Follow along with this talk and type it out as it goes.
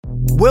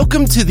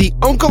Welcome to the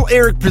Uncle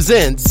Erich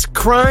Presents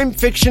Crime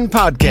Fiction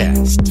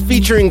Podcast,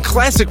 featuring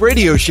classic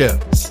radio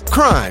shows,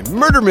 crime,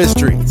 murder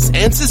mysteries,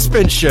 and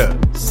suspense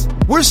shows.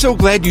 We're so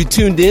glad you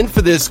tuned in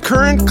for this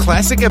current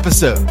classic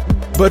episode.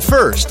 But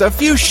first, a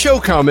few show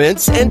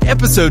comments and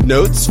episode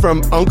notes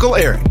from Uncle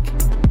Erich.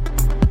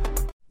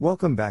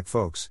 Welcome back,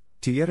 folks,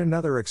 to yet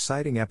another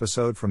exciting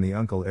episode from the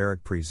Uncle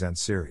Erich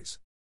Presents series.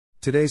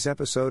 Today's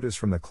episode is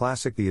from the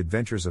classic The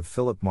Adventures of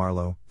Philip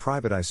Marlow,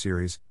 Private Eye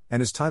series,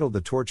 and is titled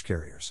The Torch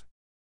Carriers.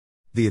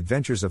 The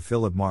Adventures of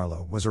Philip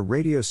Marlow was a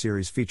radio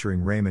series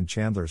featuring Raymond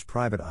Chandler's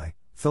private eye,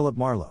 Philip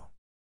Marlow.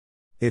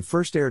 It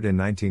first aired in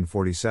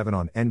 1947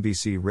 on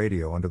NBC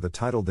Radio under the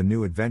title The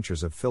New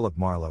Adventures of Philip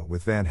Marlow,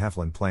 with Van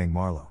Heflin playing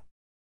Marlow.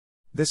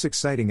 This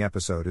exciting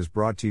episode is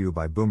brought to you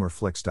by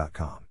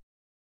BoomerFlix.com.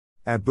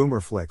 At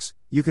BoomerFlix,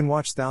 you can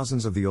watch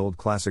thousands of the old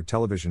classic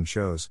television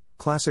shows,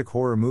 classic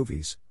horror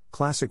movies,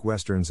 classic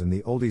westerns, and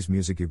the oldies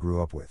music you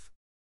grew up with.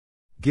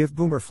 Give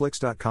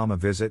BoomerFlix.com a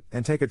visit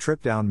and take a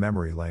trip down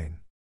memory lane.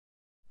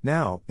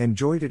 Now,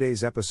 enjoy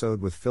today's episode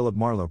with Philip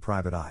Marlow,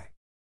 Private Eye.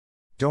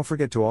 Don't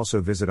forget to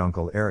also visit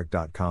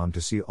UncleErich.com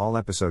to see all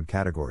episode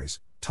categories,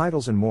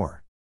 titles, and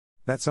more.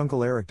 That's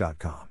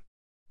UncleErich.com.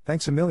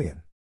 Thanks a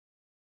million.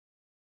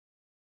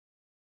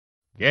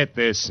 Get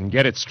this and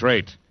get it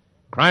straight.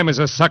 Crime is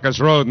a sucker's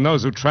road, and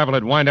those who travel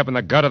it wind up in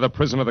the gut of the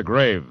prison of the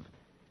grave.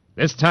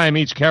 This time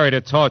each carried a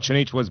torch and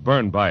each was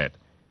burned by it.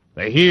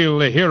 The heel,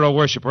 the hero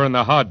worshiper, and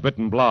the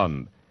hard-bitten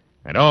blonde.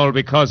 And all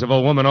because of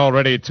a woman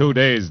already 2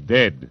 days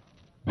dead.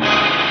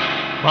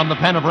 From the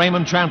pen of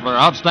Raymond Chandler,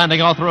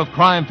 outstanding author of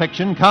crime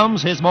fiction,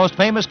 comes his most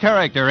famous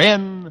character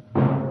in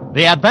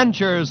The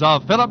Adventures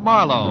of Philip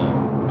Marlow.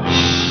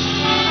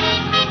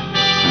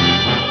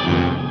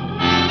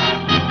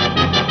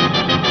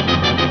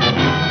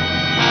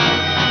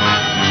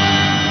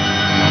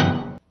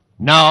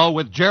 Now,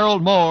 with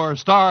Gerald Moore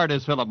starred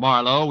as Philip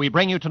Marlowe, we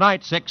bring you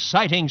tonight's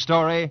exciting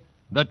story,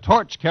 The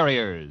Torch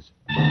Carriers.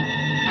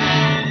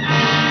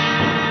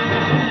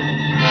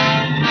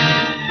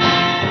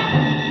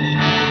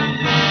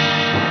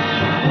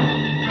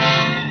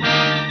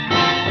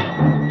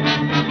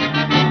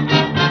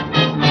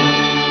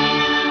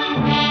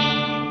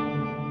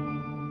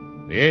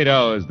 The 8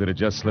 hours that had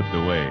just slipped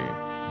away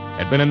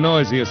had been a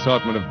noisy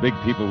assortment of big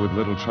people with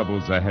little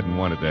troubles I hadn't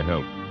wanted to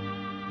help,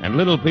 and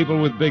little people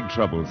with big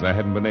troubles I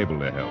hadn't been able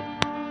to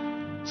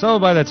help. So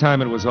by the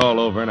time it was all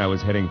over and I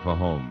was heading for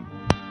home,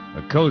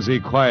 a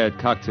cozy, quiet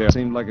cocktail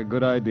seemed like a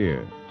good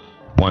idea.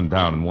 One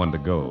down and one to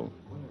go,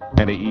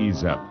 and to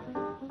ease up.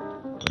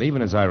 But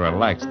even as I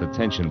relaxed, the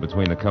tension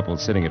between the couple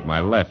sitting at my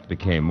left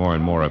became more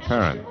and more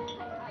apparent.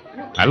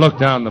 I looked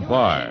down the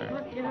bar.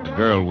 The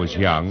girl was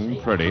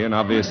young, pretty, and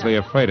obviously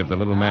afraid of the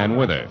little man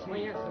with her,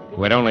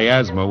 who had only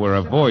asthma where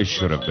her voice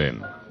should have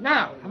been.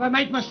 Now, have I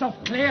made myself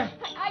clear?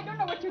 I don't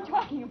know what you're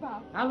talking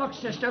about. Now, look,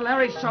 sister,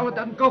 Larry Sola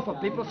doesn't go for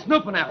people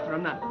snooping after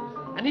him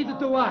now. And neither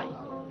do I.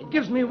 It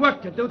gives me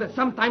work to do that's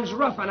sometimes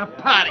rough on a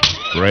party.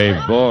 Brave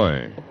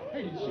boy.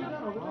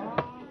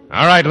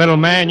 All right, little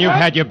man, you've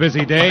had your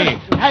busy day.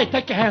 Hey,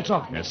 take your hands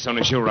off me. As soon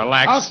as you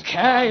relax.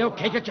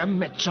 Okay, get your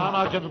mitts No,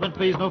 on. no, gentlemen,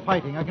 please, no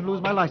fighting. I can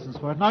lose my license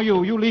for it. Now you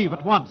leave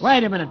at once.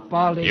 Wait a minute,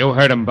 Baldy. You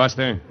heard him,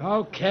 Buster.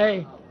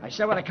 Okay. I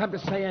said what I come to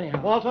say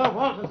anyhow.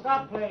 Walter,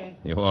 stop playing.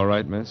 You all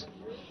right, miss?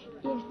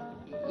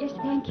 Yes,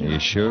 thank you. Are you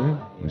sure?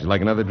 Would you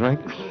like another drink?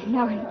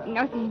 No,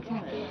 thanks.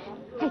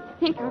 I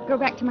think I'll go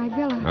back to my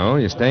villa. Oh,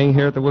 you're staying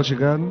here at the Wilshire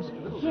Gardens?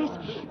 Yes,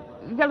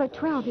 Villa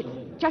 12.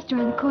 It's just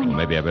around the corner. Well,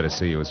 maybe I better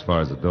see you as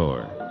far as the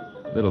door.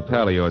 Little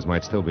pal of yours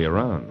might still be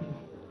around.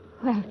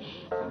 Well,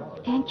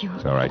 thank you.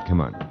 It's all right.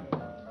 Come on.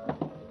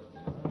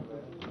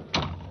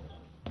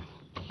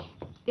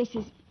 This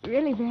is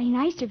really very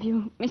nice of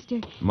you,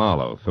 Mr.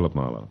 Marlow, Philip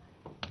Marlow.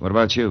 What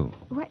about you?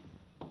 What?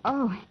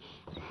 Oh,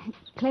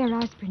 Claire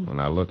Osborne. Well,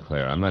 now, look,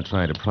 Claire, I'm not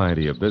trying to pry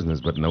into your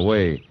business, but in a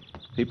way,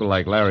 people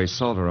like Larry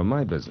Salter are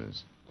my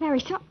business.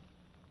 Larry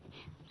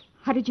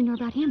How did you know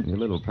about him? Your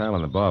little pal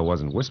in the bar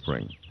wasn't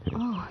whispering.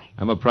 Oh.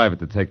 I'm a private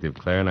detective,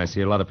 Claire, and I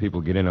see a lot of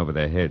people get in over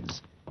their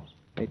heads.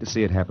 Hate to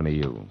see it happen to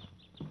you.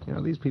 You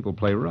know, these people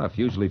play rough,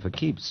 usually for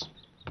keeps.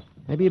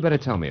 Maybe you better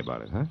tell me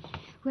about it, huh?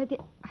 Well,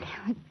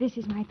 this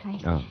is my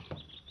place. Oh.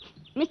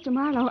 Mr.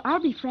 Marlowe,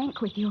 I'll be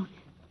frank with you.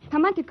 A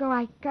month ago,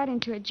 I got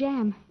into a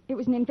jam. It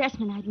was an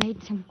investment I'd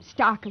made, some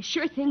stock, a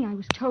sure thing, I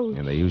was told.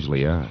 And they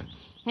usually are.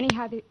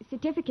 Anyhow, the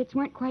certificates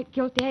weren't quite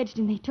gilt-edged,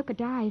 and they took a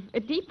dive, a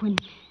deep one.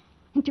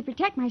 And to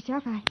protect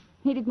myself, I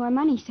needed more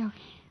money, so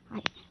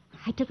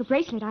I took a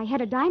bracelet. I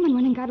had a diamond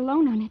one and got a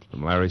loan on it.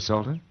 From Larry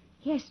Salter?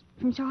 Yes,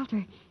 from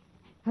Salter.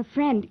 A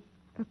friend,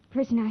 a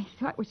person I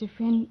thought was a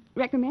friend,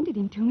 recommended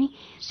him to me.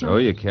 So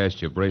you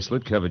cashed your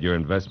bracelet, covered your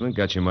investment,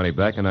 got your money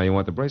back, and now you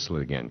want the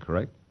bracelet again,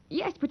 correct?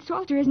 Yes, but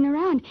Salter isn't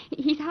around.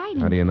 He's hiding.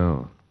 How do you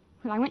know?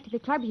 Well, I went to the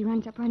club he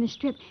runs up on the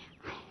strip.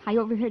 I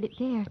overheard it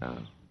there. Oh.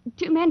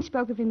 2 men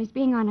spoke of him as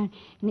being on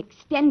an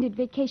extended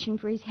vacation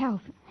for his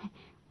health.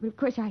 Well, of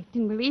course, I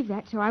didn't believe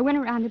that, so I went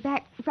around the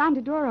back, found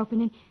the door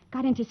open, and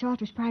got into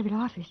Salter's private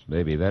office.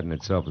 Baby, that in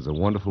itself is a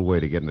wonderful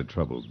way to get into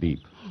trouble, deep.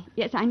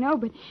 Yes, I know,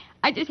 but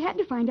I just had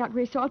to find out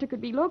where Salter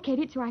could be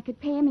located so I could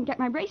pay him and get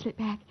my bracelet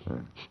back. Huh.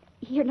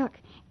 Here, look,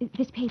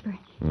 this paper.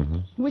 Mm-hmm.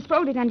 It was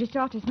folded under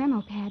Salter's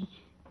memo pad.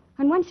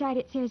 On one side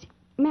it says,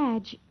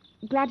 Madge,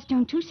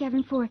 Gladstone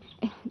 274.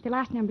 The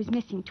last number's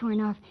missing,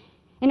 torn off.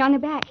 And on the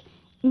back,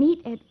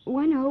 meet at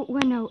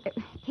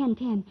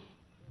 1010.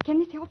 Can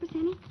this help us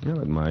any?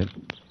 Well, it might.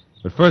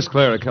 But first,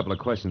 Claire, a couple of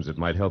questions that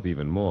might help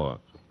even more.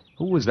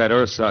 Who was that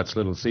ersatz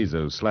little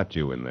Caesar who slapped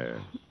you in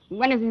there?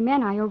 One of the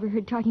men I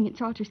overheard talking at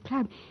Salter's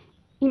club.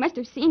 He must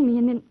have seen me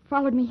and then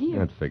followed me here.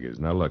 That figures.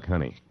 Now, look,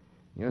 honey.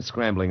 You're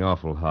scrambling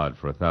awful hard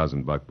for a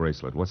 $1,000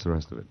 bracelet. What's the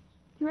rest of it?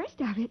 The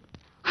rest of it?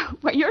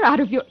 Well, you're out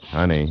of your...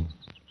 Honey.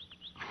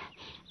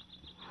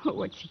 Oh,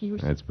 what's the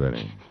use? That's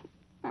better.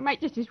 I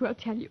might just as well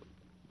tell you.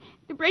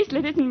 The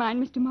bracelet isn't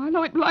mine, Mr.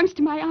 Marlow. It belongs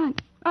to my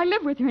aunt. I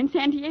live with her in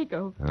San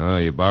Diego. Oh,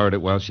 you borrowed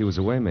it while she was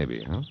away,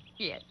 maybe, huh?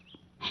 Yes.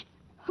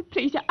 Oh,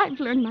 please, I've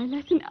learned my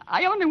lesson.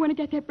 I only want to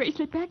get that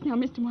bracelet back now,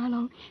 Mr.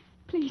 Marlow.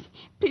 Please,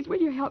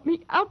 will you help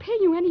me? I'll pay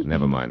you anything.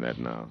 Never mind that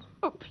now.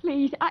 Oh,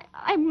 please,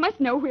 I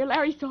must know where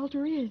Larry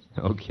Salter is.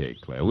 Okay,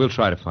 Claire. We'll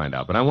try to find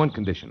out, but on one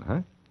condition,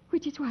 huh?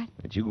 Which is what?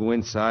 That you go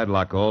inside,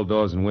 lock all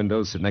doors and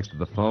windows, sit next to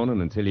the phone,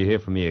 and until you hear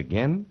from me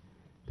again,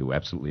 do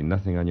absolutely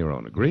nothing on your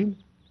own. Agreed?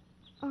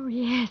 Oh,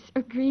 yes,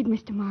 agreed,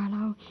 Mr.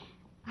 Marlow.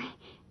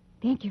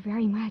 Thank you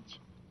very much.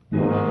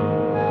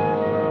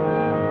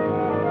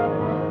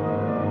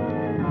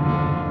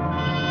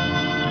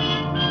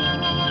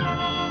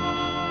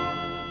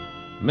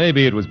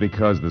 Maybe it was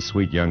because the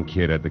sweet young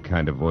kid had the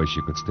kind of voice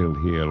you could still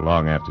hear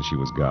long after she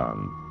was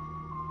gone.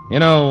 You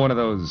know, one of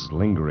those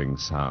lingering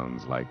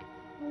sounds, like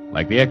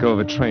the echo of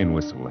a train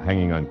whistle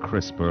hanging on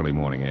crisp early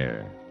morning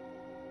air.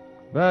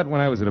 But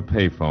when I was at a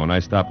payphone, I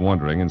stopped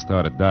wondering and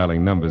started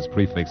dialing numbers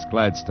prefixed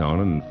Gladstone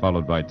and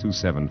followed by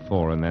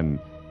 274 and then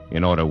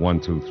in order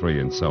 1, 2, 3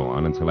 and so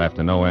on until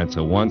after no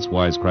answer once,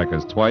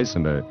 wisecrackers twice,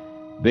 and a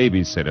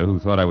babysitter who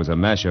thought I was a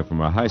masher from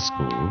her high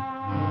school,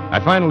 I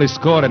finally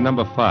scored at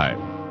number 5.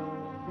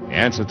 The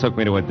answer took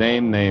me to a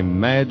dame named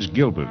Madge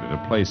Gilbert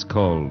at a place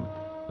called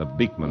the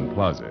Beekman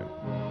Plaza.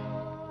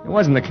 It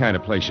wasn't the kind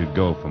of place you'd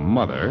go for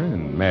Mother,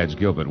 and Madge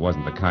Gilbert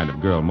wasn't the kind of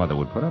girl Mother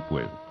would put up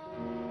with.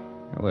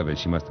 However,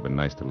 she must have been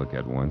nice to look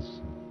at once.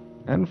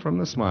 And from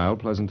the smile,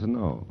 pleasant to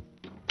know.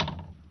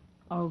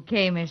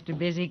 Okay, Mr.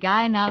 Busy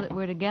Guy, now that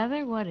we're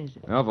together, what is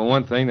it? Well, for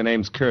one thing, the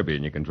name's Kirby,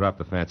 and you can drop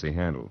the fancy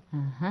handle.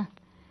 Uh-huh.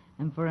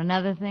 And for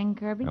another thing,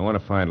 Kirby? I want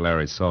to find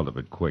Larry Salter,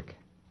 but quick.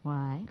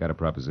 Why? Got a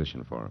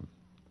proposition for him.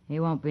 He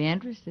won't be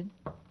interested.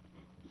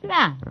 Sit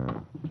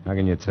down. How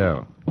can you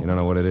tell? You don't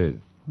know what it is.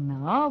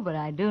 No, but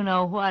I do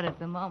know what at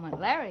the moment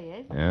Larry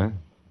is. Yeah?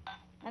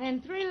 And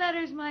in 3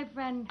 letters, my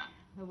friend,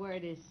 the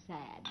word is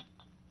sad.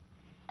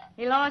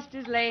 He lost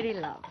his lady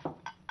love.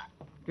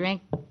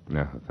 Drink?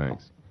 No,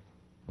 thanks.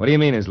 What do you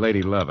mean his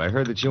lady love? I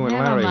heard that you and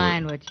Never Larry...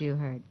 mind what you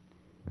heard.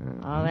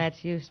 All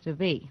that's used to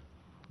be.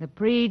 The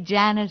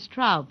pre-Janice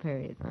trial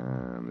period.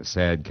 The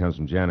sad comes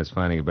from Janice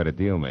finding a better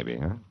deal, maybe,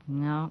 huh?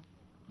 No,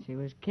 she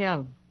was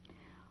killed.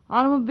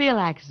 Automobile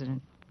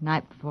accident,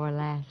 night before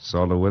last.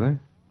 Salter with her?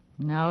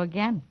 No,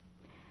 again.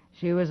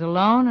 She was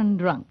alone and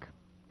drunk.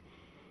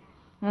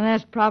 And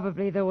that's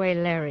probably the way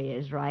Larry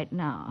is right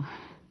now.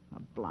 A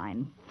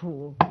blind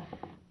fool.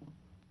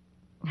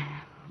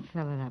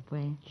 Fill it up, will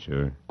you?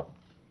 Sure.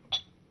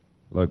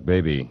 Look,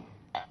 baby,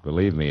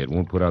 believe me, it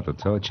won't put out the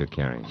torch you're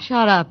carrying.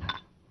 Shut up.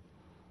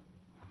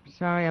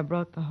 Sorry I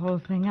broke the whole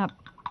thing up.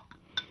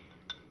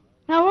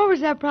 Now, what was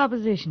that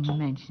proposition you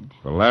mentioned?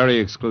 For Larry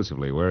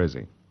exclusively, where is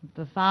he?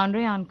 The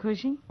foundry on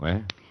Cushing?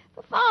 Where?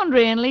 The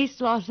foundry in East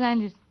Los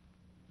Angeles.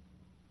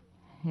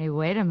 Hey,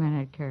 wait a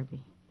minute,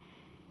 Kirby.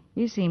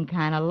 You seem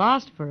kind of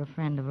lost for a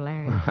friend of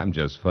Larry's. I'm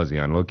just fuzzy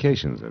on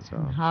locations, that's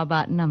all. How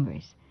about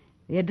numbers?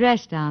 The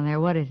address down there,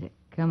 what is it?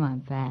 Come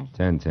on, fast.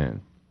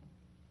 1010.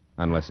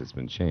 Unless it's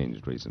been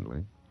changed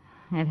recently.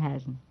 It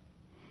hasn't.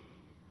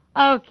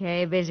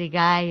 Okay, busy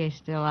guy, you're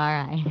still all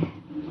right.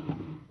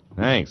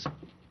 Thanks.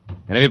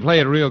 And if you play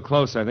it real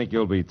close, I think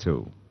you'll be,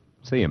 too.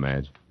 See you,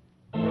 Madge.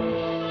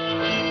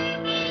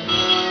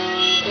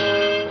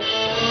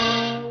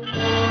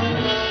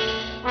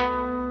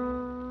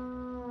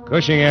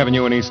 Cushing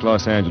Avenue in East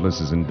Los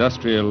Angeles is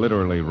industrial,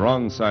 literally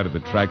wrong side of the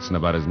tracks and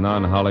about as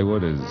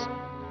non-Hollywood as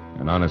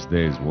an honest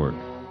day's work.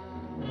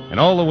 And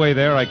all the way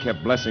there, I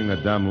kept blessing the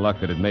dumb luck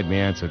that had made me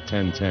answer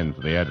 1010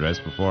 for the address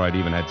before I'd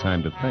even had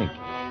time to think.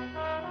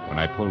 When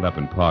I pulled up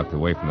and parked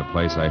away from the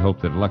place, I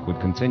hoped that luck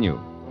would continue.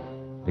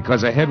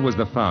 Because ahead was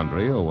the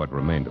foundry, or what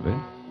remained of it,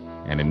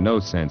 and in no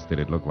sense did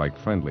it look like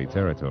friendly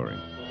territory.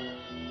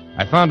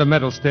 I found a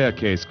metal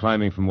staircase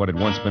climbing from what had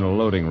once been a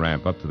loading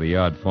ramp up to the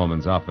yard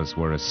foreman's office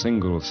where a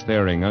single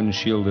staring,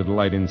 unshielded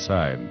light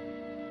inside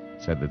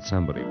said that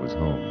somebody was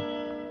home.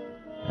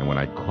 And when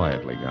I'd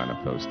quietly gone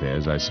up those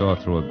stairs, I saw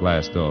through a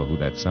glass door who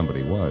that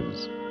somebody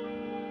was.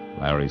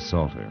 Larry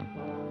Salter,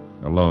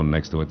 alone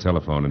next to a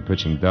telephone and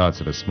pitching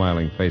darts at a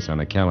smiling face on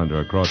a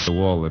calendar across the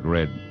wall that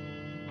read,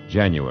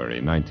 January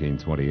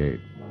 1928.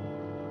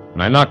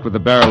 When I knocked with the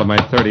barrel of my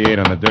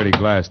 .38 on the dirty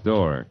glass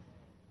door,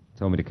 he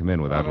told me to come in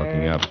without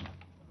looking up.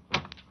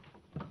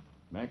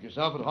 Make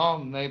yourself at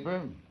home,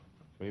 neighbor.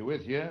 Be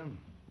with you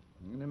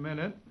in a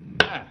minute.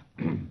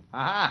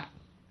 Aha!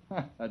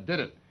 I did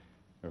it.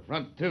 Her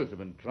front tooth had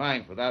been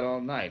trying for that all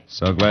night.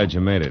 So glad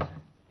you made it.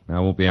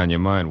 Now it won't be on your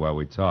mind while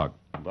we talk.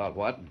 About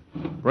what?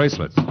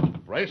 Bracelets.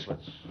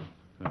 Bracelets.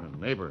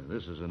 Neighbor,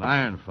 this is an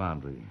iron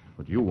foundry.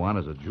 What you want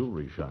is a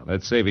jewelry shop.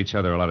 Let's save each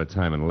other a lot of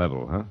time and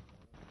level, huh?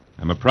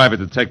 I'm a private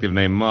detective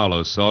named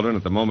Marlow, Salter, and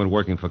at the moment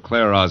working for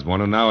Claire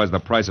Osborne, who now has the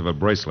price of a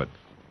bracelet.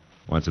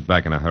 Wants it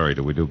back in a hurry.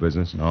 Do we do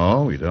business?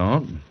 No, we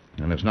don't.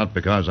 And it's not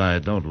because I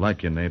don't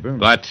like you, neighbor.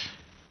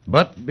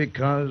 But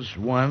because,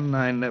 one,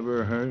 I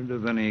never heard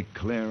of any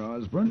Claire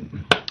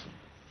Osborne.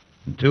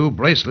 And two,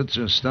 bracelets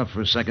are stuff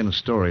for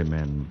second-story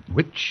men,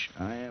 which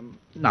I am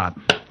not.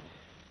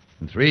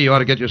 And three, you ought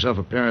to get yourself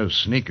a pair of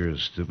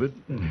sneakers, stupid.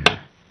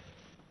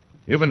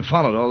 You've been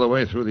followed all the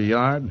way through the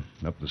yard,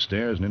 up the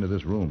stairs, and into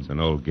this room. It's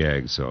an old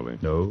gag, Salter.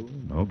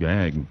 No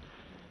gag.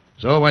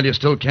 So while you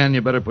still can,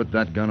 you better put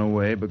that gun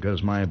away,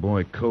 because my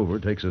boy Cover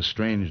takes a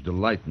strange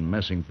delight in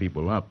messing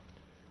people up.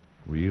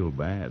 Real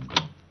bad.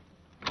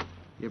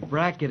 You're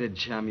bracketed,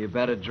 chum. You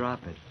better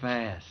drop it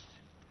fast.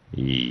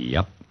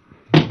 Yep.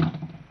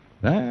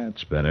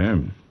 That's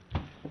better.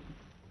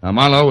 Now,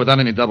 Marlow, without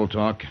any double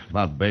talk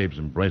about babes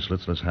and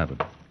bracelets, let's have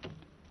it.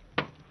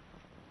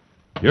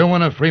 You're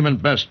one of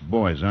Freeman's best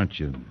boys, aren't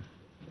you?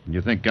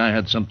 You think I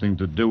had something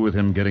to do with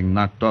him getting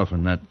knocked off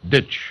in that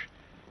ditch?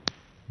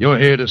 You're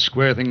here to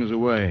square things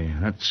away.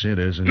 That's it,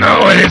 isn't it?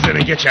 No, it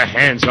isn't. Get your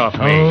hands off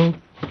me.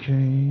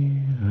 Okay,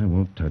 I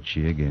won't touch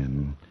you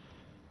again.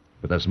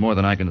 But that's more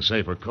than I can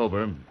say for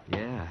Cover.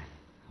 Yeah,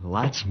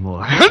 lots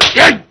more.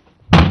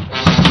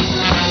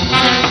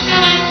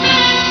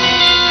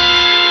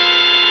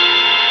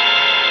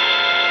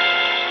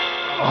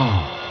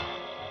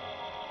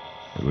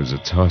 It was a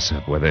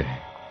toss-up whether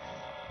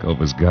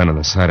Cover's gun on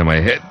the side of my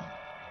head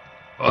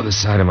or the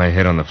side of my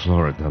head on the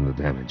floor had done the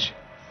damage.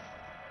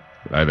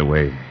 But either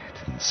way, it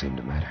didn't seem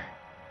to matter.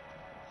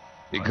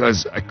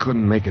 Because I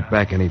couldn't make it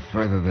back any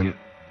further than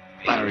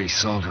Larry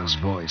Salter's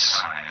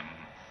voice.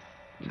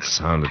 It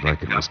sounded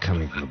like it was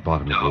coming from the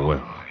bottom of the well.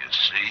 You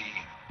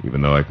see?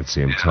 Even though I could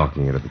see him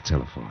talking into the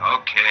telephone.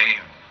 Okay,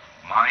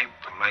 my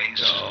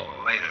place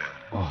later.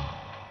 Oh.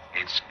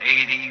 It's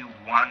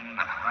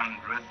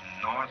 8100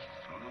 North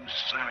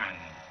Lucerne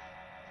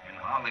in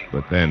Hollywood.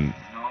 But then,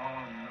 No.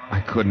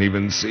 I couldn't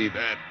even see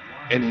that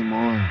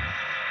anymore.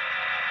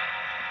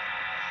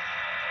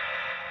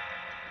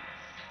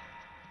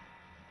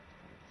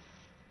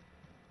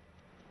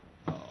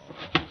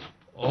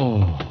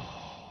 Oh.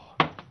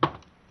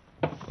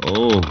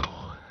 Oh.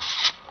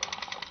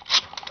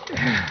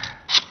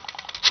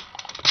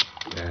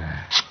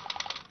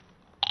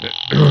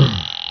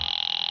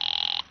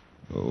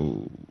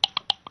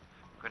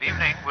 Good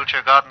evening,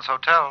 Wilshire Gardens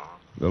Hotel.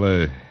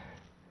 Villa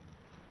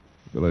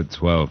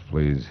 12,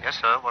 please. Yes,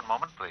 sir. One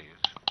moment, please.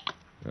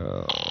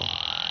 Oh.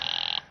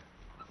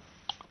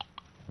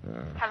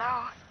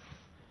 Hello?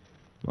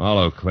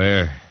 Marlow,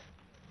 Claire.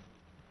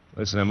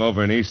 Listen, I'm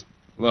over in East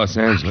Los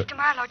Angeles. Mr.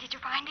 Marlow, did you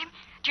find him?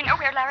 Do you know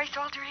where Larry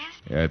Salter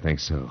is? Yeah, I think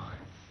so.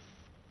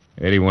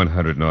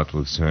 8100 North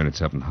Lucerne.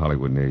 It's up in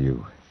Hollywood near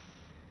you.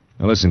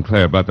 Now listen,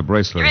 Claire, about the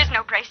bracelet. There is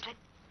no bracelet.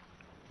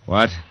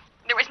 What?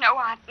 There was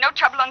no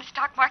trouble on the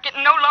stock market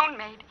and no loan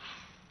made.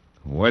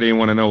 Why do you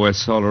want to know where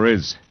Salter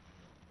is?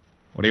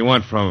 What do you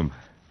want from him?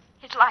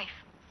 His life.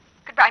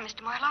 Goodbye,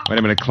 Mr. Marlow. Wait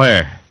a minute,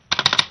 Claire.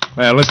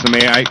 Claire, listen to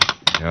me.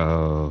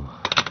 Oh,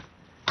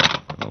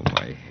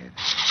 my head.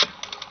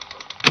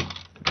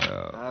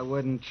 Oh. I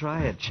wouldn't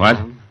try it, What?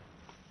 chum.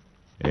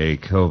 Hey,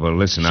 Cover,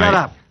 listen, Shut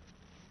up.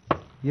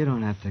 You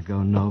don't have to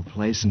go no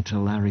place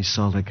until Larry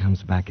Salter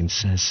comes back and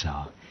says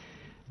so.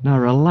 Now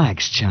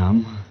relax,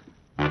 chum.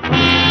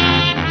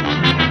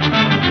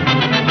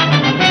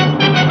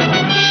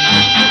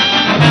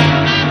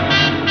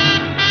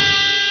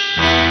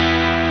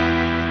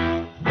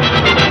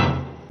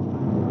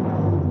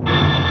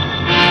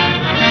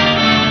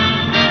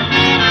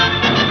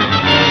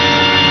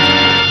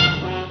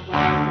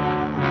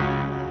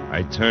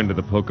 I turned to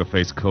the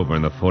poker-faced Cover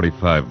and the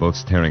 45, both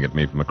staring at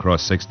me from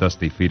across 6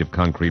 dusty feet of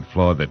concrete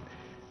floor that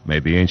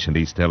made the ancient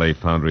East L.A.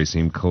 foundry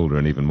seem colder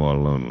and even more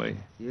lonely.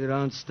 You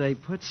don't stay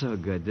put so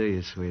good, do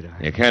you,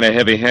 sweetheart? You're kind of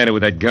heavy-handed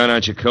with that gun,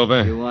 aren't you,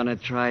 Cover? You want to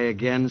try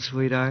again,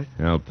 sweetheart?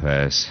 I'll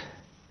pass.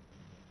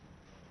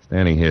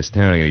 Standing here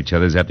staring at each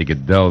other is apt to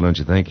get dull, don't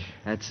you think?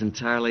 That's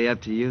entirely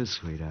up to you,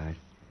 sweetheart.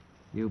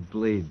 You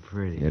bleed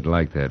pretty. You'd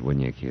like that,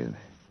 wouldn't you, kid?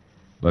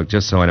 Look,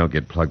 just so I don't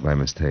get plugged by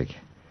mistake,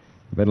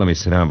 you better let me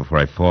sit down before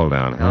I fall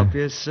down, huh? Help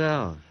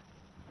yourself.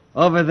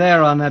 Over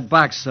there on that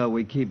box, so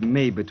we keep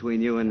me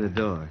between you and the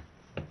door.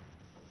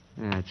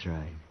 That's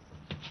right.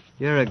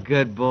 You're a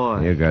good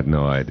boy. You got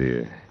no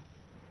idea.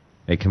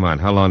 Hey, come on.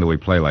 How long do we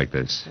play like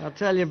this? I'll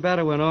tell you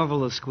better when Orville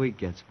the Squeak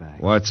gets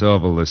back. What's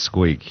Orville the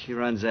Squeak? She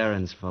runs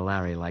errands for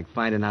Larry, like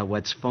finding out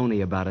what's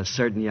phony about a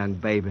certain young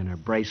babe in her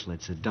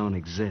bracelets that don't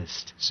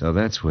exist. So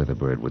that's where the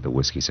bird with the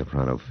whiskey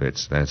soprano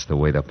fits. That's the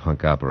way the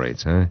punk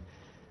operates, huh?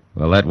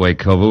 Well, that way,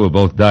 Culver, we'll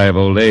both die of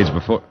old age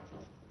before...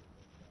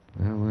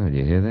 Well,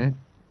 you hear that?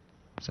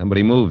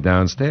 Somebody moved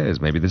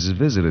downstairs. Maybe this is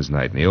visitor's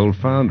night in the old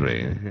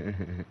foundry.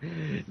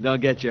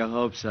 Don't get your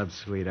hopes up,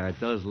 sweetheart.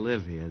 Those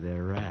live here.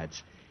 They're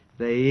rats.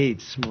 They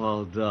eat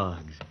small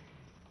dogs.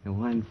 And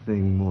one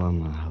thing more,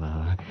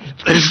 Marlow.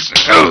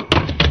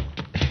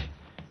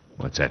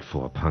 What's that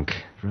for, punk?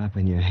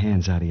 Dropping your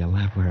hands out of your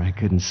lap where I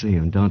couldn't see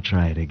them. Don't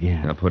try it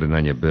again. I'll put it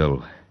on your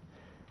bill.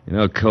 You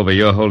know, Culver,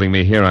 you're holding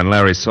me here on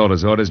Larry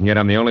Salter's orders, and yet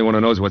I'm the only one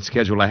who knows what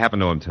schedule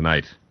happened to him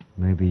tonight.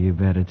 Maybe you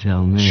better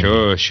tell me.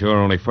 Sure.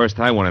 Only first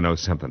I want to know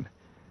something.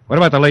 What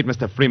about the late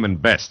Mr. Freeman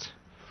Best?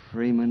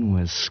 Freeman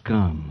was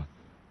scum.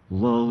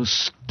 Low,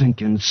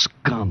 stinking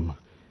scum.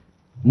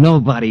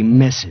 Nobody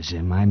misses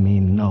him. I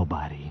mean,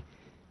 nobody.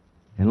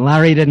 And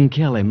Larry didn't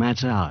kill him.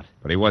 That's out.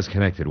 But he was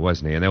connected,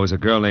 wasn't he? And there was a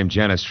girl named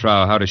Janice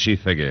Trow. How does she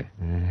figure?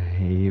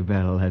 You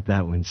better let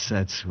that one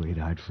set,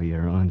 sweetheart, for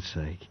your own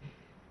sake.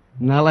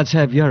 Now let's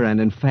have your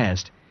end and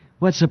fast.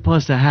 What's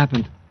supposed to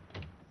happen?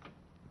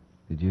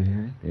 Did you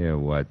hear it? Yeah,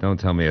 what? Don't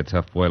tell me a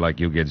tough boy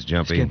like you gets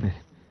jumpy. Skip it.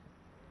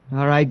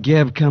 All right,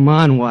 Gib, come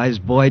on, wise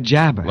boy,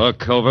 jabber. Look,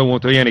 Culver,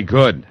 won't do you any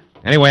good.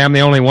 Anyway, I'm the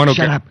only one who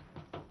Shut up.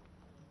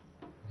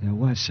 There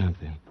was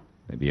something.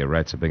 Maybe your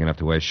rats are big enough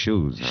to wear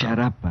shoes. Huh? Shut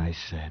up, I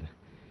said.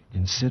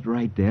 And sit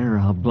right there or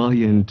I'll blow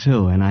you in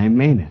two, and I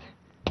mean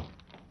it.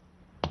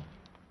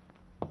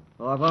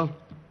 Orville?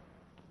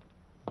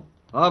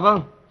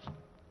 Orville?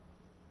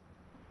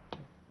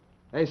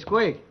 Hey,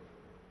 Squeak.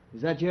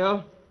 Is that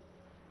you?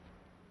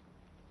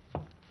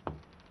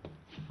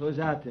 Who's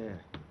out there?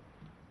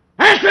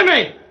 Answer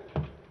me!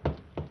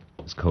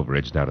 As Culver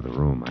edged out of the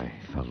room, I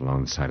felt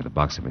along the side of the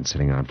box I'd been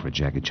sitting on for a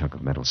jagged chunk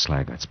of metal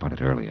slag I'd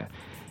spotted earlier.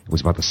 It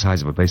was about the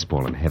size of a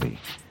baseball and heavy.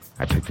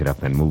 I picked it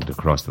up, then moved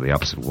across to the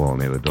opposite wall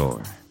near the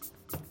door.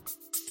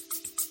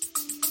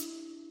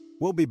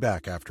 We'll be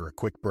back after a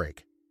quick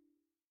break.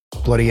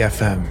 Bloody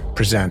FM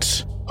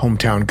presents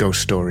Hometown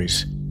Ghost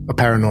Stories, a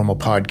paranormal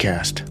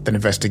podcast that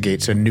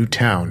investigates a new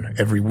town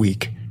every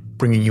week,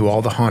 bringing you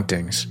all the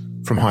hauntings,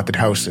 from haunted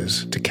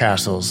houses to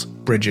castles,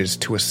 bridges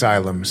to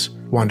asylums,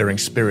 wandering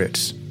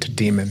spirits to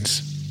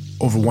demons.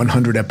 Over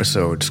 100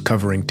 episodes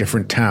covering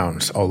different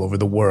towns all over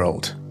the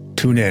world.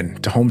 Tune in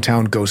to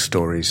Hometown Ghost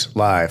Stories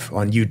live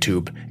on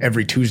YouTube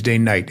every Tuesday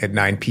night at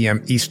 9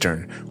 p.m.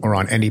 Eastern or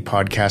on any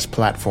podcast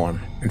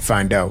platform and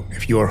find out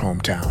if your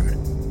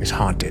hometown is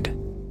haunted.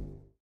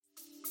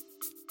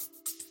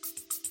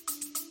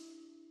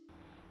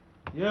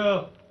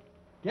 You,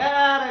 get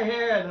out of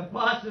here. The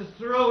boss is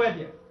through with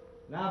you.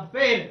 Now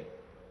beat it.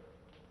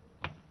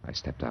 I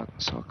stepped out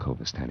and saw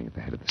Culver standing at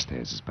the head of the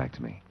stairs, his back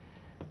to me.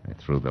 I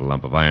threw the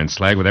lump of iron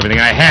slag with everything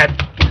I had.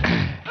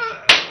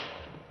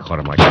 Caught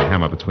him like a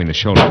hammer between the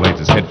shoulder blades.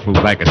 His head flew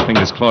back, his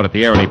fingers clawed at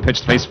the air, and he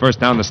pitched face first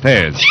down the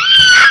stairs.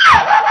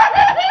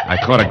 I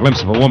caught a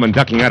glimpse of a woman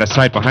ducking out of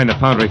sight behind the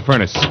foundry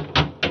furnace.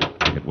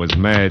 It was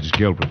Madge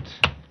Gilbert.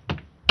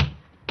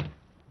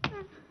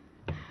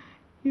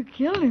 You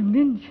killed him,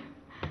 didn't you?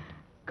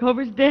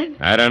 Culver's dead?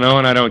 I don't know,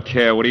 and I don't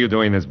care. What are you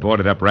doing in this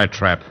boarded-up rat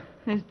trap?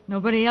 There's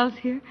nobody else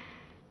here?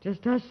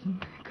 Just us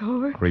and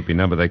Culver? Creepy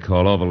number they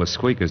call Orville the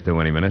Squeaker's due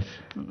any minute.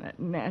 That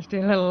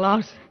nasty little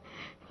louse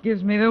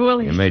gives me the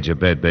willies. You made your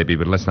bed, baby,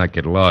 but let's not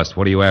get lost.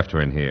 What are you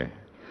after in here?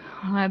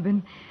 Well, I've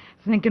been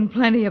thinking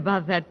plenty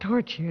about that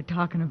torch you're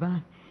talking about.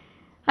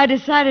 I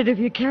decided if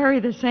you carry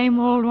the same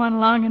old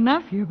one long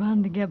enough, you're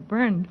bound to get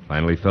burned.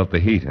 Finally felt the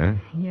heat, huh?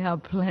 Yeah,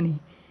 plenty.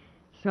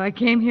 So I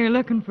came here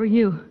looking for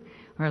you.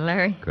 Or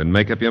Larry. Couldn't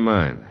make up your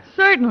mind.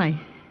 Certainly.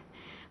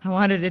 I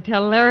wanted to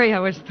tell Larry I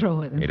was through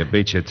with him. He'd have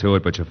beat you to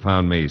it, but you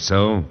found me,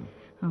 so?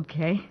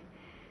 Okay.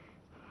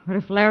 But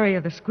if Larry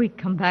or the Squeak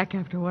come back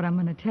after what I'm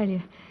going to tell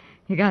you,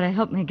 you got to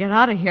help me get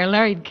out of here.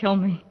 Larry'd kill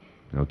me.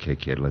 Okay,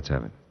 kid, let's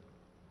have it.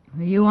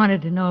 Well, you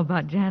wanted to know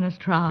about Janice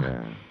Trow.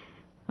 Yeah.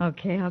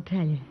 Okay, I'll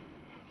tell you.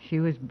 She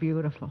was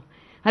beautiful.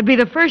 I'd be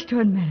the first to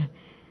admit it.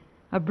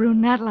 A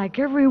brunette like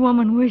every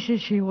woman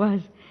wishes she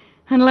was.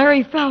 And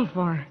Larry fell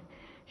for her.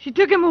 She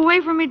took him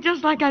away from me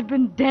just like I'd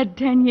been dead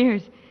 10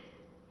 years.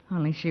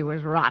 Only she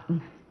was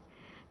rotten.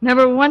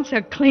 Never once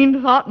a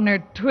clean thought in her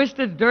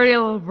twisted, dirty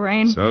little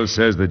brain. So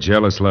says the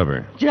jealous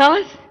lover.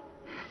 Jealous?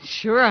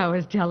 Sure, I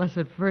was jealous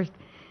at first.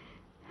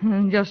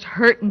 And just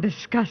hurt and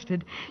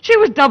disgusted. She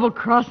was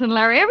double-crossing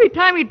Larry every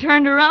time he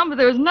turned around, but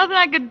there was nothing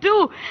I could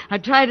do. I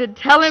tried to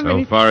tell him,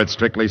 So far, it's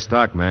strictly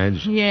stock,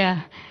 Madge.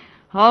 Yeah,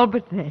 all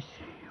but this.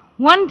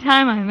 One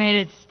time I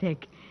made it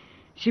stick.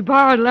 She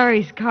borrowed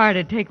Larry's car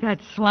to take that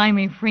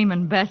slimy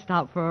Freeman Best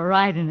out for a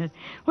ride in it,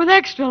 with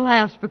extra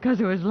laughs because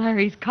it was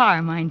Larry's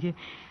car, mind you.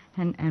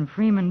 And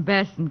Freeman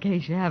Best, in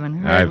case you haven't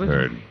heard... I've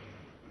heard.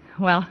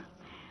 Well,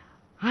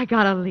 I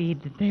got a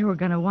lead that they were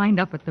going to wind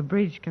up at the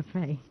Bridge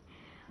Cafe.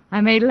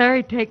 I made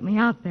Larry take me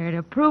out there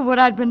to prove what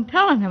I'd been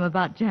telling him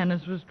about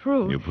Janice was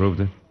true. You proved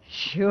it?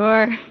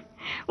 Sure.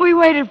 We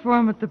waited for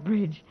 'em at the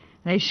bridge.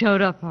 They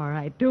showed up all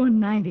right, doing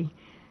 90.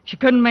 She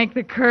couldn't make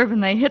the curve,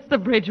 and they hit the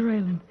bridge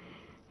railing.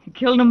 It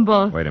killed 'em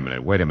both. Wait a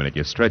minute.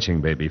 You're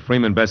stretching, baby.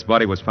 Freeman Best's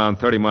body was found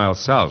 30 miles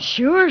south.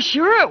 Sure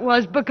it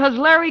was, because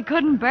Larry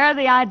couldn't bear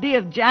the idea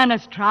of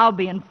Janice Trow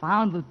being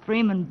found with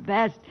Freeman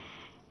Best.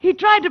 He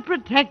tried to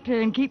protect her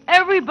and keep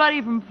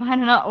everybody from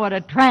finding out what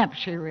a tramp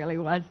she really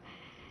was.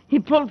 He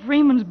pulled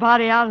Freeman's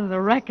body out of the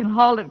wreck and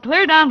hauled it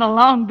clear down to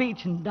Long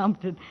Beach and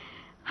dumped it.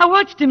 I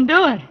watched him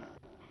do it.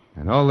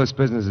 And all this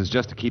business is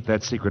just to keep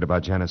that secret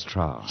about Janice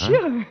Trow, huh?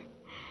 Sure.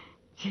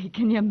 Gee,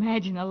 can you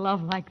imagine a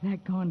love like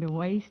that going to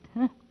waste,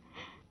 huh?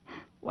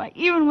 Why,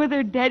 even with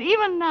her dead,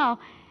 even now,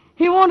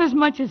 he won't as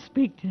much as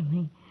speak to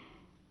me.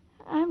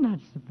 I'm not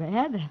so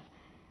bad.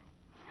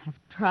 I've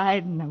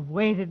tried and I've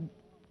waited.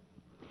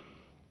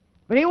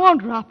 But he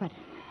won't drop it.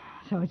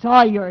 So it's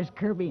all yours,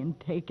 Kirby, and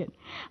take it.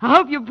 I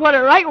hope you put it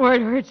right where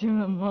it hurts him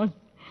the most.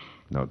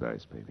 No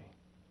dice, baby.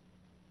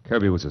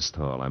 Kirby was a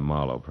stall. I'm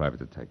Marlow, private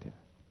detective.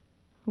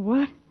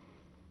 What?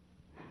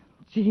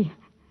 Gee,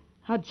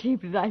 how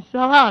cheap did I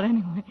sell out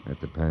anyway?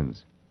 That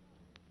depends.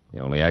 The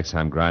only axe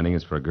I'm grinding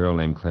is for a girl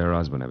named Claire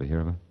Osborne. Ever hear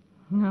of her?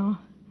 No.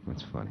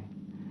 That's funny.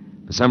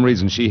 For some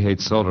reason, she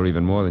hates Salter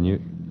even more than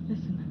you.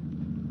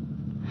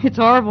 Listen. It's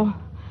horrible.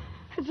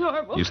 It's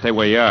horrible. You stay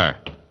where you are.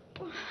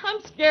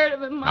 I'm scared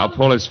of him, Mom. I'll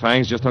pull his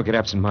fangs. Just don't get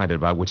absent-minded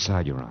about which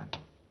side you're on.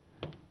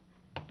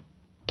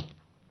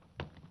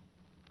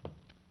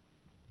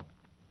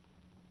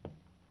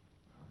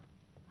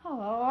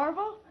 Hello,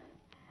 Orville.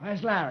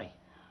 Where's Larry?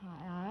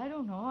 I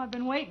don't know. I've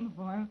been waiting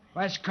for him.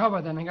 Where's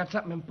Cover, then? I got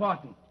something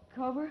important.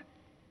 Cover?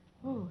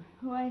 Oh,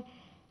 why,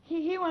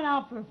 he went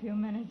out for a few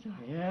minutes.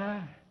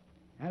 Yeah?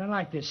 I don't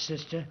like this,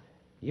 sister.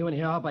 You in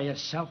here all by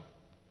yourself.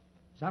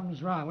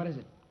 Something's wrong. What is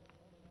it?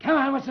 Come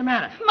on, what's the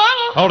matter?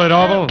 Marlow! Hold it,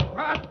 Orville.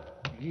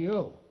 What?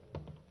 You.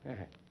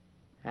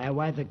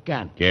 Why the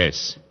gun?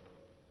 Yes.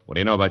 What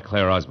do you know about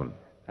Claire Osborne?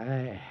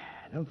 I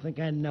don't think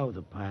I know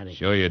the party.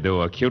 Sure you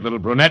do. A cute little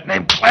brunette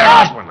named Claire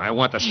Osborne. I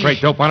want the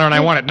straight dope on her, and I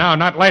want it now,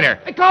 not later.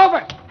 Hey, Cover!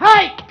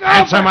 Hey, Cover!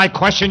 Answer my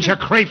questions, you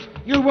creep.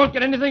 You won't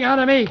get anything out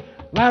of me.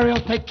 Larry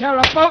will take care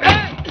of both.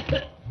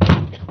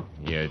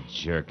 You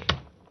jerk.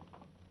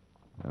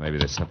 Well, maybe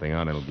there's something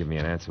on it that'll give me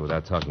an answer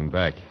without talking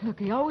back. Look,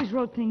 he always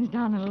wrote things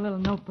down in a little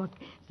notebook.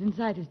 It's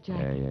inside his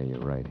jacket. Yeah, you're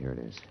right. Here it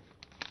is.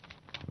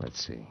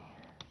 Let's see.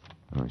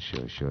 Oh,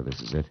 sure,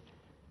 this is it.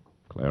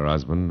 Claire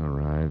Osborne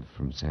arrived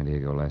from San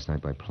Diego last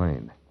night by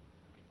plane.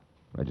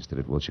 Registered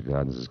at Wilshire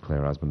Gardens as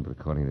Claire Osborne, but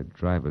according to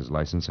driver's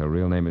license, her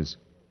real name is...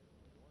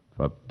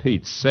 For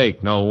Pete's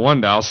sake, no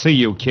wonder. I'll see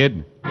you,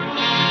 kid.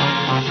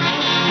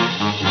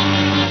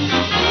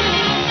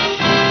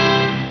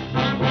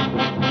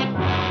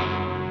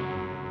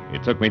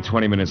 It took me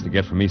 20 minutes to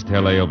get from East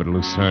L.A. over to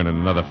Lucerne and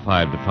another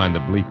 5 to find the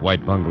bleak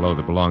white bungalow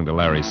that belonged to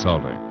Larry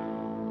Salter.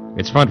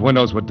 Its front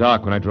windows were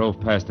dark when I drove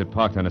past it,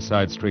 parked on a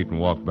side street, and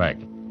walked back.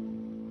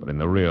 But in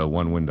the rear,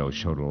 one window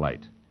showed a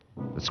light.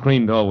 The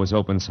screen door was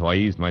open, so I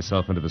eased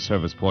myself into the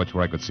service porch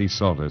where I could see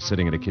Salter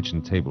sitting at a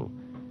kitchen table.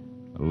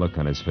 A look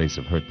on his face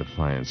of hurt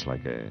defiance,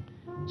 like a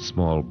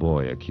small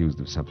boy accused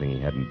of something he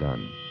hadn't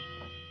done.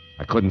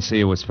 I couldn't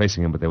see who was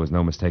facing him, but there was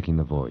no mistaking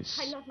the voice.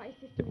 I love my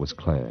sister. It was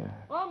Claire.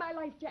 All my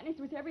life, Janice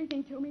was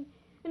everything to me.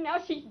 And now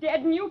she's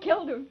dead, and you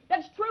killed her.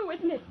 That's true,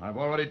 isn't it? I've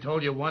already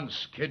told you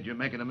once, kid, you're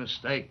making a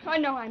mistake. Oh,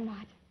 no, I'm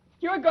not.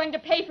 You're going to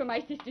pay for my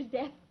sister's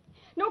death.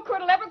 No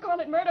court will ever call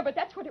it murder, but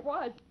that's what it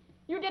was.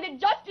 You did it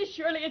just as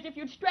surely as if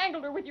you'd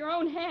strangled her with your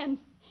own hands.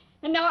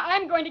 And now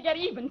I'm going to get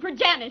even for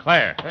Janice.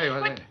 Claire. Hey,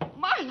 But,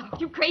 Marlow,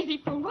 you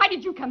crazy fool, why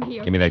did you come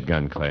here? Give me that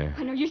gun, Claire.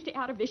 I know, you stay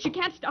out of this. You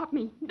can't stop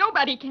me.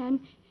 Nobody can.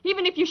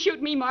 Even if you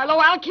shoot me, Marlow,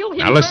 I'll kill him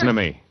Now listen to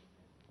first. me.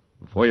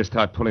 Before you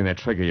start pulling that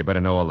trigger, you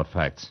better know all the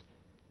facts.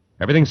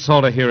 Everything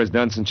Salter here has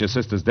done since your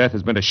sister's death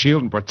has been to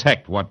shield and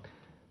protect what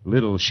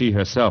little she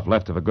herself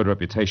left of a good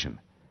reputation.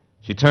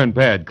 She turned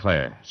bad,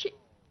 Claire.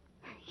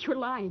 You're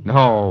lying.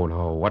 No.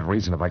 What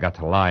reason have I got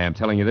to lie? I'm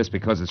telling you this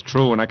because it's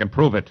true and I can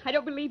prove it. I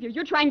don't believe you.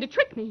 You're trying to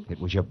trick me. It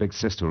was your big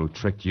sister who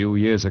tricked you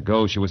years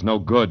ago. She was no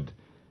good.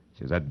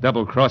 She was that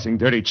double-crossing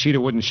dirty cheat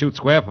who wouldn't shoot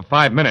square for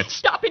 5 minutes.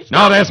 Stop it.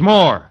 No, there's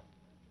more.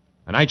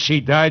 The night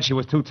she died, she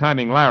was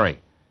two-timing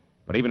Larry.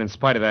 But even in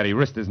spite of that, he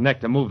risked his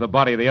neck to move the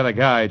body of the other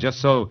guy just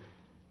so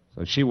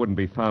she wouldn't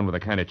be found with the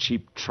kind of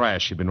cheap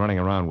trash she'd been running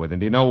around with. And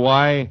do you know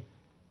why?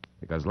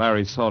 Because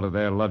Larry Salter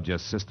there loved your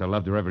sister,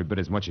 loved her every bit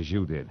as much as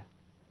you did.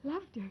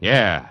 Loved her?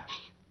 Yeah.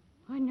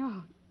 I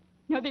know.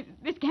 No,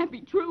 this can't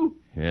be true.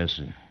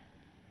 Yes,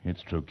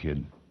 it's true,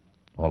 kid.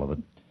 All of it.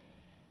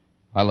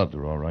 I loved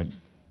her, all right.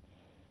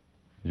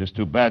 It's just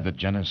too bad that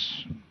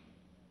Janice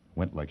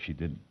went like she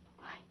did.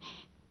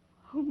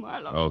 Oh,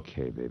 Marlow.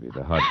 Okay, baby,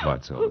 the hard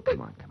part's over.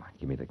 Come on.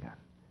 Give me the gun.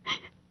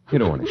 You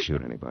don't want to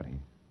shoot anybody.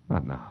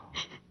 Not now.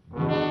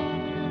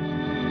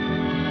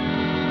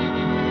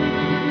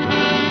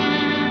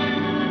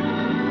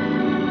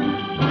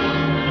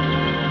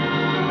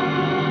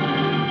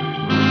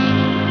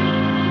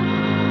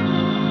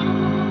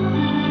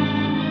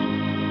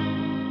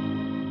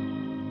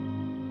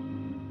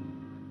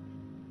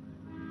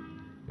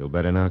 You'll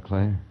better now,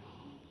 Claire?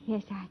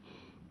 Yes,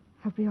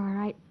 I'll be all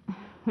right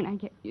when I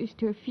get used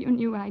to a few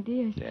new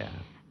ideas. Yeah.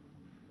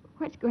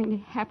 What's going to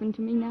happen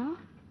to me now?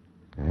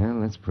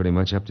 Well, that's pretty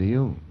much up to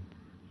you.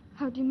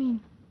 How do you mean?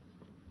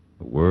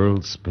 The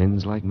world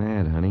spins like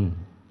mad, honey.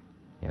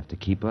 You have to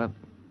keep up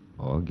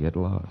or get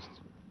lost.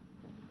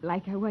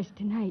 Like I was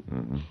tonight.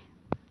 Mm-mm.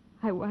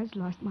 I was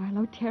lost,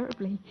 Marlow,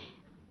 terribly.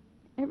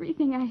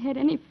 Everything I had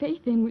any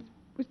faith in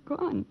was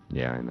gone.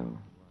 Yeah, I know.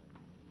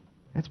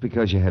 That's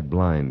because you had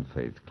blind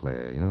faith,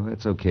 Claire. You know,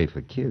 that's okay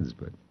for kids,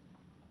 but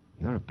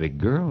you're a big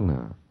girl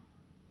now.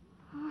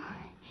 Oh,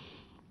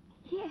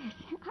 yes,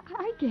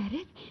 I get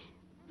it.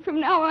 From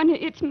now on,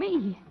 it's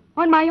me,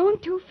 on my own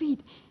 2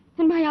 feet,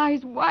 and my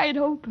eyes wide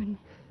open.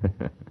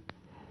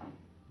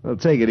 Well,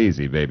 take it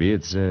easy, baby.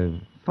 It's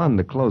fun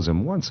to close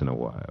them once in a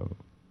while.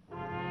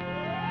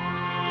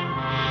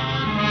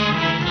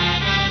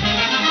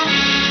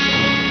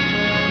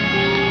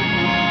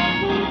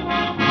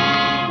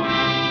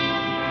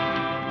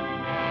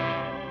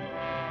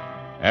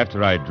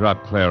 After I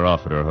dropped Claire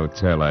off at her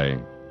hotel, I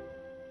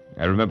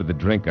remembered the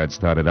drink I'd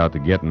started out to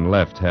get and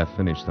left half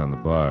finished on the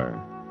bar.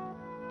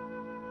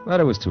 But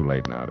it was too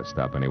late now to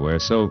stop anywhere,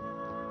 so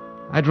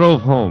I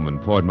drove home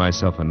and poured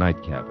myself a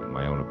nightcap in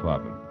my own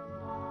apartment.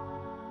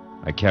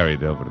 I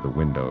carried it over to the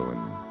window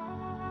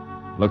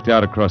and looked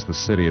out across the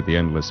city at the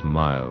endless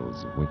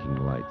miles of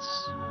winking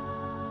lights,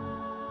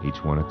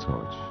 each one a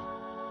torch.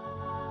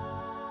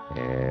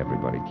 Yeah,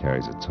 everybody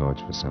carries a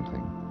torch for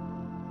something.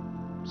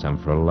 Some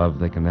for a love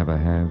they can never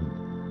have,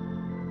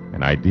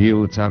 an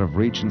ideal that's out of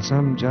reach, and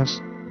some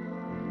just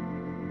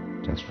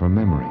for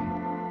memory.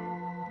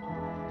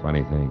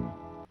 Funny thing.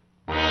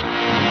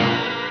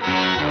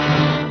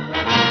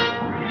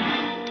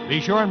 Be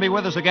sure and be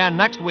with us again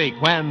next week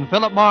when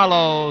Philip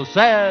Marlow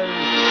says...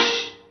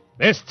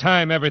 This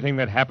time, everything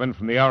that happened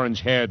from the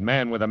orange-haired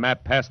man with a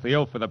map past the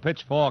oaf with a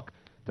pitchfork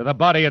to the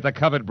body at the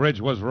covered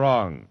bridge was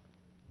wrong.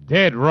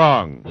 Dead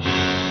wrong.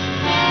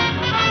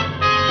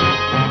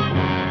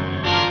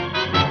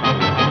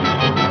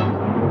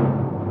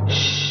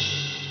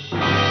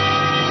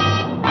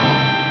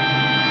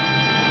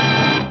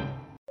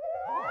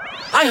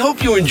 I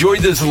hope you enjoyed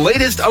this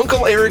latest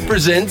Uncle Eric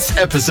Presents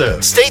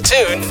episode. Stay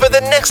tuned for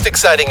the next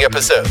exciting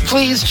episode.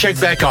 Please check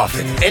back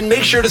often and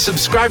make sure to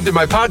subscribe to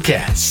my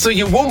podcast so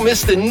you won't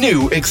miss the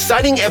new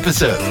exciting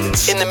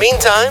episodes. In the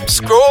meantime,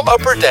 scroll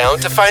up or down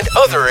to find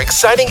other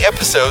exciting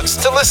episodes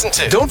to listen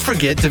to. Don't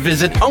forget to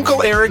visit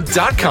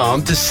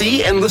UncleEric.com to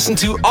see and listen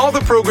to all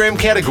the program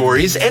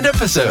categories and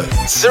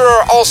episodes. There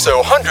are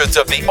also hundreds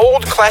of the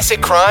old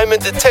classic crime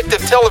and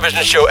detective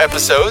television show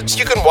episodes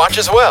you can watch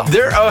as well.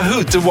 They're a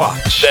hoot to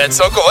watch. That's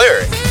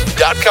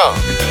UncleEric.com.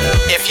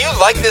 If you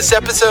like this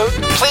episode,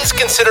 please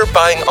consider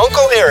buying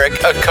Uncle Eric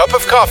a cup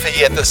of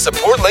coffee at the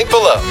support link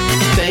below.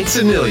 Thanks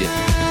a million.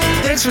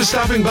 Thanks for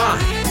stopping by.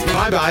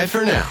 Bye-bye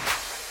for now.